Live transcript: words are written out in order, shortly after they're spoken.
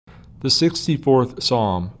The 64th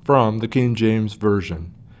Psalm, from the King James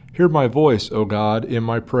Version. Hear my voice, O God, in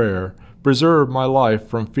my prayer. Preserve my life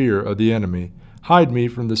from fear of the enemy. Hide me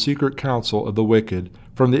from the secret counsel of the wicked,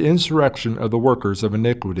 from the insurrection of the workers of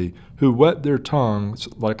iniquity, who whet their tongues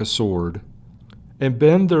like a sword, and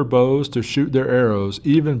bend their bows to shoot their arrows,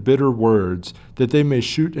 even bitter words, that they may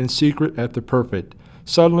shoot in secret at the perfect.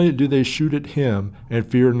 Suddenly do they shoot at him, and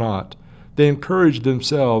fear not. They encourage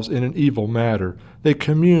themselves in an evil matter. They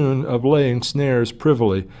commune of laying snares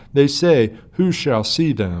privily. They say, Who shall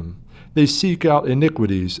see them? They seek out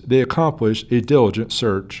iniquities. They accomplish a diligent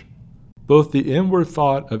search. Both the inward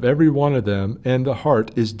thought of every one of them and the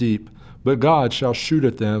heart is deep, but God shall shoot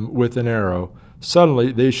at them with an arrow.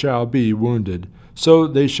 Suddenly they shall be wounded. So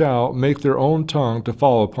they shall make their own tongue to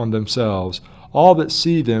fall upon themselves. All that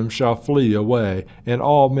see them shall flee away, and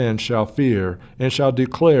all men shall fear, and shall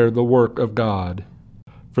declare the work of God.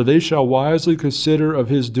 For they shall wisely consider of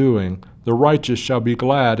his doing. The righteous shall be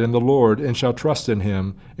glad in the Lord, and shall trust in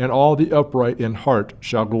him, and all the upright in heart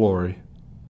shall glory.